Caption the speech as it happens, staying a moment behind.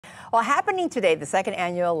Well, happening today, the second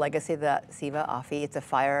annual Legacy of the Siva Afi. It's a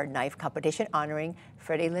fire knife competition honoring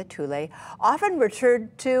Freddie Letuli, often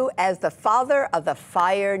referred to as the father of the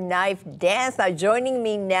fire knife dance. Now, joining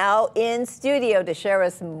me now in studio to share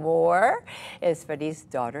us more is Freddie's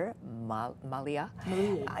daughter, Malia.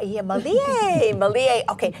 Malia.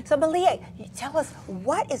 Okay, so Malia, tell us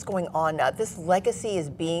what is going on now. This legacy is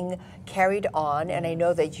being carried on, and I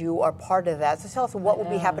know that you are part of that. So tell us what will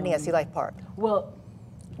be happening at Sea Life Park. Well,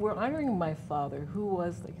 we're honoring my father, who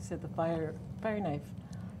was, like you said, the fire knife.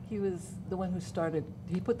 He was the one who started.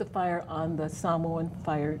 He put the fire on the Samoan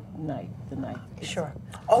fire knife, the knife. Sure.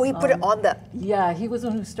 Oh, he put it on the. Yeah, he was the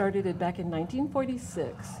one who started it back in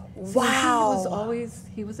 1946. Wow. So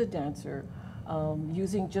he was a dancer,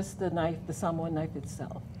 using just the knife, the Samoan knife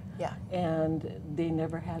itself. Yeah. And they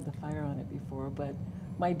never had the fire on it before, but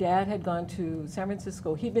my dad had gone to San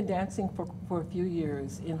Francisco. He'd been dancing for a few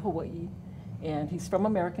years in Hawaii, and he's from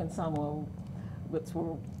American Samoa, that's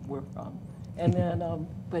where we're from. And then,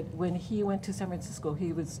 but when he went to San Francisco,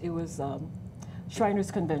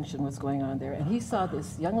 Shriners Convention was going on there, and he saw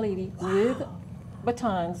this young lady with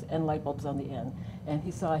batons and light bulbs on the end, and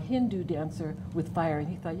he saw a Hindu dancer with fire, and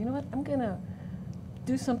he thought, you know what, I'm gonna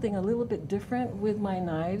do something a little bit different with my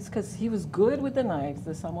knives, because he was good with the knives,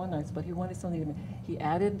 the Samoan knives, but he wanted something different. He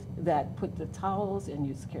added that, put the towels and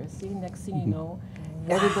used kerosene. Next thing you know,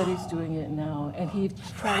 everybody's doing it now, and he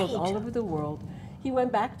traveled all over the world. He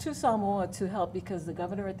went back to Samoa to help because the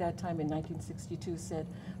governor at that time in 1962 said,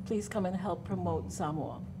 please come and help promote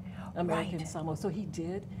Samoa, American Samoa. So he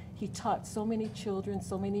did. He taught so many children,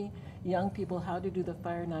 so many young people how to do the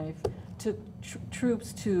fire knife, took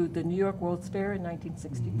troops to the New York World's Fair in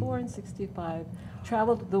 1964 and 65,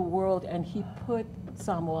 traveled the world, and he put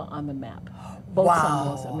Samoa on the map. Both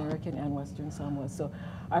Samoas, American and Western Samoa. So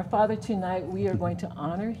our father tonight, we are going to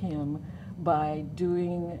honor him by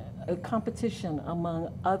doing a competition among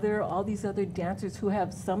all these other dancers who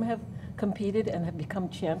some have competed and have become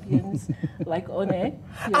champions, like One.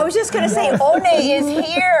 I was just going to say, One is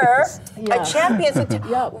here, a champion. So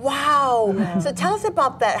wow. Yeah. So tell us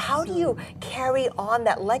about that. How do you carry on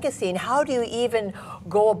that legacy, and how do you even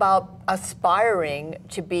go about aspiring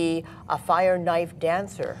to be a fire knife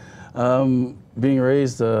dancer? Being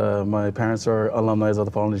raised, my parents are alumni of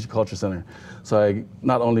the Polynesian Culture Center. So I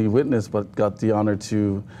not only witnessed, but got the honor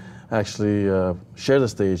to actually share the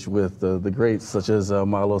stage with the greats, such as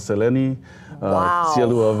Malo Seleni,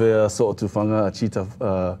 Sialu Avea, So'otufanga,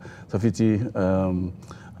 Achita Tafiti,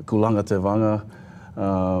 Kulanga Tevanga,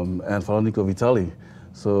 and Falaniko Vitali.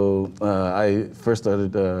 So I first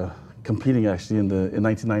started competing actually in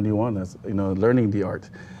 1991, as learning the art.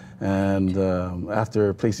 And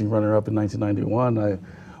after placing runner-up in 1991, I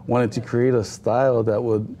wanted to create a style that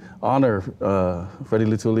would honor Freddie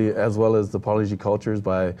Letuli as well as the Polynesian cultures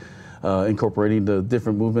by incorporating the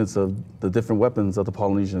different movements of the different weapons of the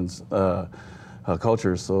Polynesians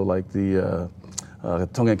cultures. So like the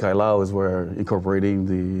Tongan Kailao is where incorporating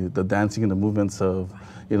the dancing and the movements of,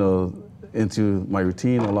 into my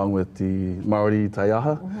routine, along with the Maori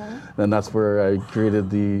Taiaha. And that's where I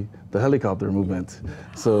created the helicopter movement.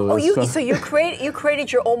 So so you created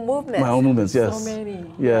your own movements. My own movements, yes. So many.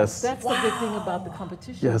 Yes. That's the good thing about the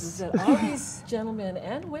competition, is that all these gentlemen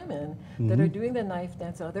and women that are doing the knife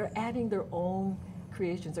dance, they're adding their own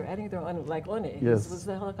creations, they're adding their own, like One was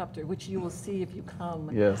the helicopter, which you will see if you come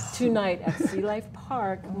tonight at Sea Life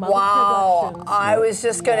Park. Wow, I was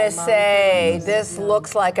just going to say, this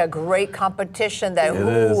looks like a great competition that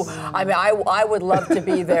I would love to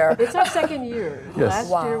be there. It's our second year. Last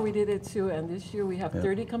year we did it too, and this year we have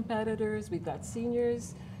 30 competitors. We've got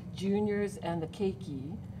seniors, juniors, and the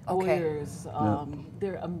keiki warriors.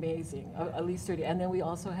 They're amazing, at least 30. And then we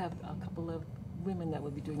also have a couple of women that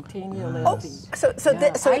would be doing Tania So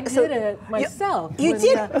I did it myself. You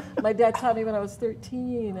did? My dad taught me when I was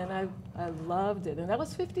 13, and I loved it. And that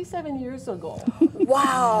was 57 years ago.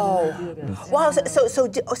 Wow. Wow.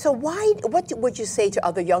 So why? What would you say to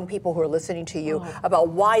other young people who are listening to you about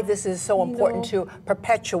why this is so important to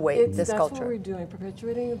perpetuate this culture? That's what we're doing,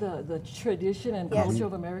 perpetuating the tradition and culture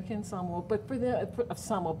of American Samoa, but of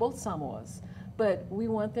Samoa, both Samoas. But we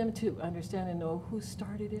want them to understand and know who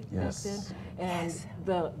started it back then, and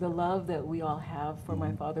the love that we all have for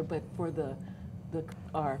my father, but for the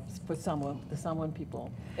Samoan people,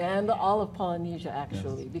 and all of Polynesia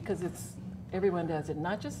actually, because everyone does it,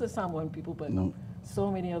 not just the Samoan people, but so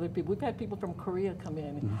many other people. We've had people from Korea come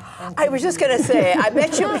in. And I was just going to say, I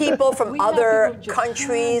bet you people from we have other people from Japan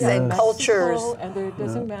countries and and Mexico, cultures. and it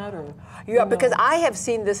doesn't matter. Yeah, because I have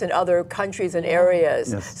seen this in other countries and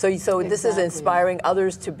areas. Yes. So this is Exactly. inspiring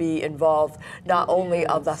others to be involved, not only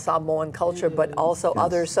of the Samoan culture, but also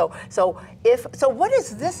others. So what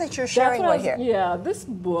is this that you're sharing right here? Yeah, this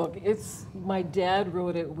book, my dad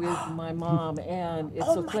wrote it with my mom, and it's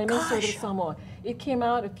Oh a my Flaming Sword of gosh. Samoa. It came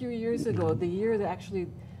out a few years ago, the year that actually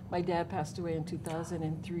my dad passed away in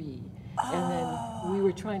 2003. And then we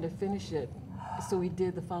were trying to finish it. So we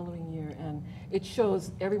did the following year, and it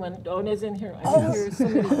shows everyone. Donna's in here. I'm here. So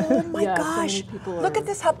many, Oh my yeah, so gosh! many people Look are- at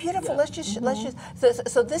this, how beautiful. yeah. Let's just.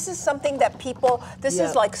 So this is something that people. This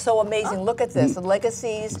is Yeah. like so amazing. Look at this, the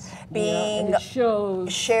legacies Yeah, being and it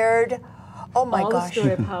shows shared. Oh my all gosh! the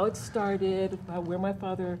story of how it started, where my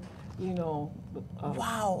father,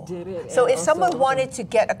 Wow. did it. So and if someone also- wanted to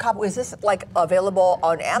get a copy, is this like available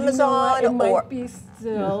on Amazon it or? might be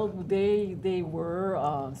still. They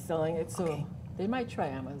were selling it, so they might try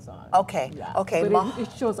Amazon. Okay, Yeah. okay, But it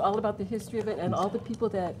shows all about the history of it and all the people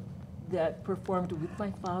that performed with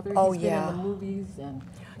my father. Oh, He's been yeah. in the movies and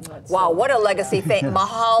that. Wow, So, what a legacy!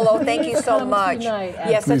 Mahalo, thank you so Come much. tonight at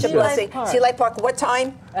Yes, such a Sea Life blessing. Park. Sea Life Park. What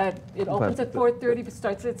time? It opens at 4:30, but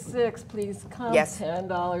starts at 6. Please come. Yes.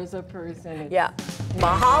 $10 a person. Yeah.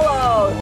 Mahalo.